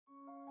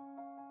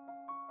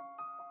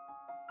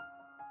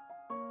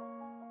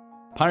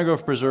Piney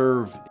Grove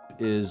Preserve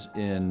is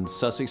in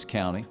Sussex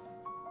County.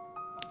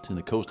 It's in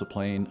the coastal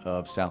plain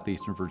of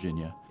southeastern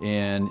Virginia,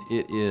 and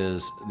it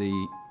is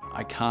the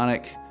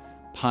iconic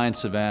pine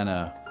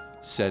savanna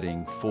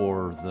setting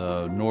for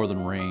the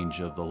northern range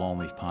of the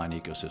longleaf pine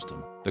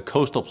ecosystem. The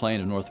coastal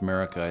plain of North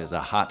America is a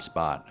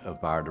hotspot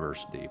of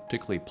biodiversity,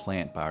 particularly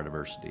plant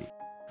biodiversity.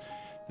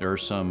 There are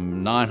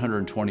some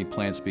 920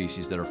 plant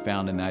species that are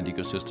found in that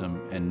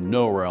ecosystem and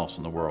nowhere else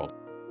in the world.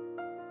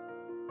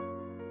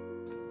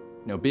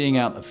 You know, being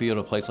out in the field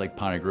at a place like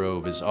Piney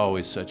Grove is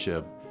always such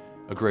a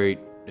great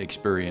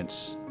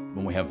experience.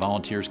 When we have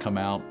volunteers come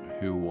out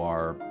who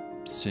are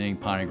seeing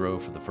Piney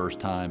Grove for the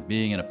first time,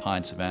 being in a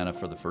pine savanna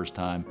for the first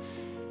time,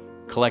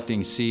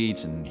 collecting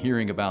seeds and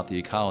hearing about the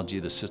ecology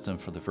of the system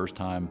for the first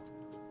time,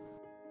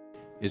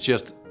 it's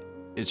just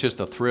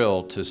a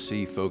thrill to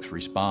see folks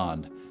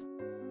respond.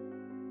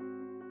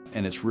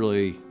 And it's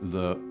really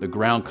the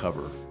ground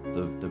cover,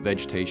 the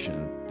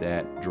vegetation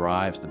that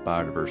drives the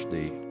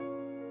biodiversity.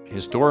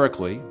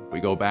 Historically,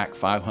 we go back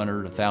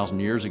 500, 1,000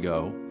 years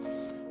ago,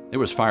 there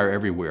was fire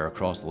everywhere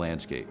across the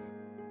landscape.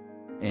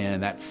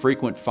 And that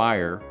frequent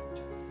fire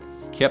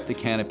kept the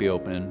canopy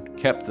open,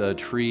 kept the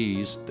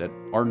trees that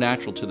are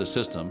natural to the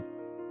system,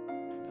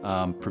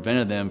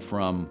 prevented them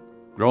from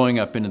growing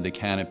up into the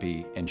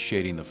canopy and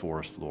shading the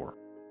forest floor.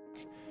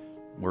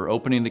 We're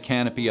opening the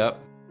canopy up,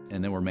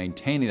 and then we're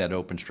maintaining that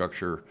open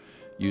structure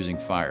using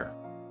fire.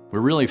 We're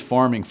really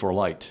farming for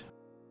light.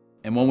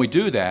 And when we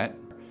do that,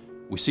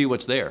 we see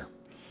what's there.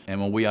 And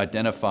when we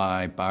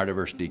identify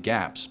biodiversity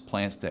gaps,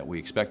 plants that we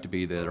expect to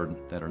be that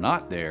are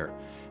not there,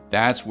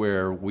 that's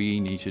where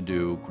we need to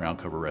do ground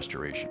cover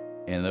restoration.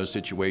 In those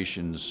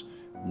situations,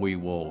 we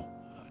will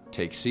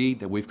take seed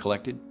that we've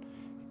collected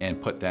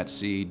and put that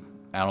seed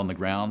out on the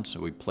ground, so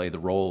we play the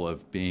role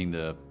of being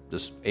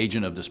this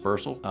agent of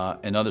dispersal.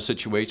 In other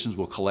situations,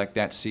 we'll collect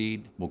that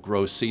seed, we'll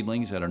grow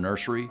seedlings at a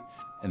nursery,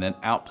 and then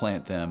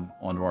outplant them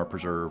onto our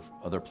preserve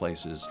other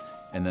places,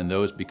 and then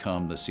those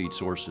become the seed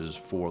sources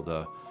for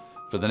the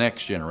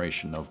next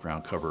generation of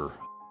ground cover.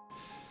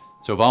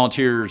 So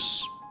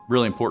volunteers,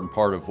 really important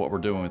part of what we're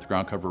doing with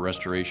ground cover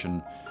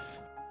restoration,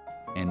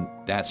 and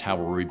that's how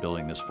we're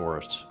rebuilding this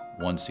forest,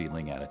 one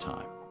seedling at a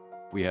time.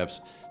 We have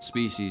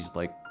species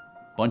like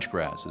bunch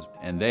grasses,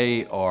 and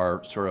they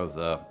are sort of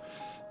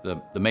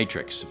the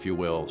matrix, if you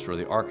will, sort of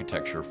the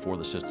architecture for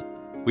the system.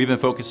 We've been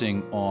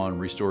focusing on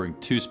restoring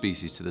two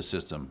species to the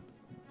system.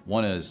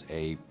 One is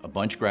a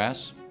bunch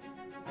grass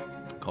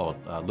called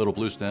little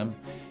blue stem,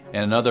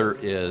 and another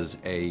is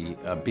a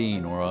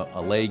bean or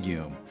a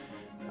legume,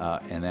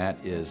 and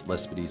that is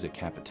Lespedeza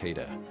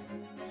capitata.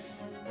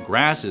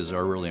 Grasses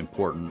are really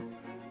important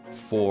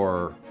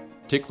for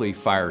particularly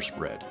fire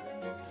spread.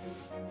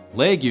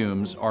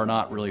 Legumes are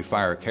not really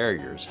fire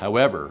carriers.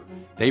 However,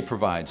 they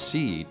produce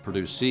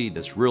seed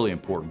that's really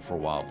important for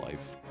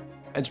wildlife.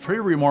 It's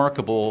pretty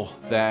remarkable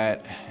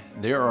that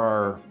there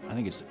are, I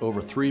think it's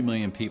over 3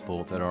 million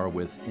people that are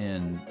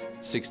within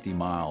 60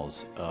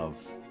 miles of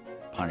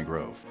Piney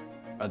Grove.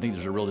 I think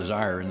there's a real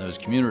desire in those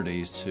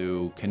communities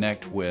to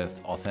connect with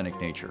authentic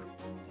nature.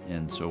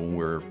 And so when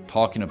we're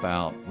talking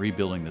about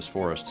rebuilding this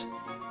forest,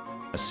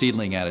 a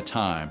seedling at a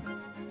time,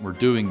 we're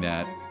doing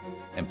that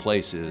in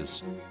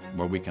places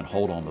where we can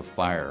hold on to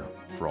fire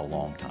for a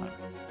long time.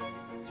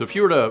 So if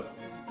you were to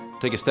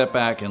take a step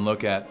back and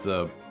look at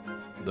the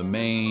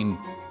main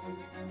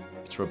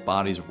sort of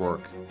bodies of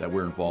work that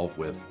we're involved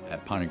with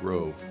at Piney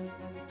Grove,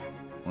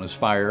 one is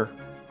fire,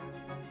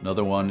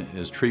 another one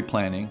is tree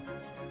planting,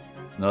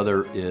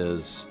 another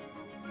is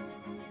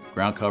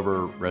ground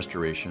cover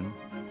restoration,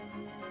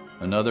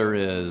 another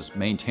is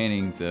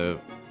maintaining the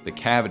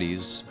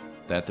cavities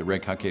that the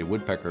red-cockaded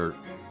woodpecker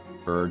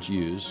birds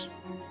use,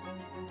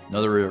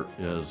 another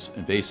is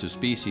invasive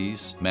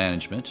species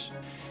management,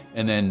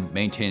 and then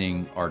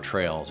maintaining our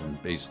trails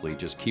and basically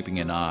just keeping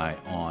an eye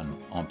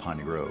on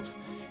Piney Grove.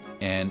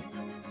 And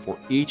for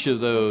each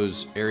of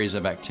those areas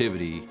of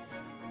activity,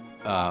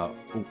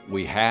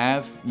 we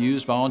have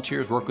used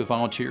volunteers, worked with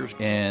volunteers,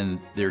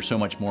 and there's so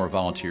much more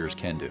volunteers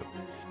can do.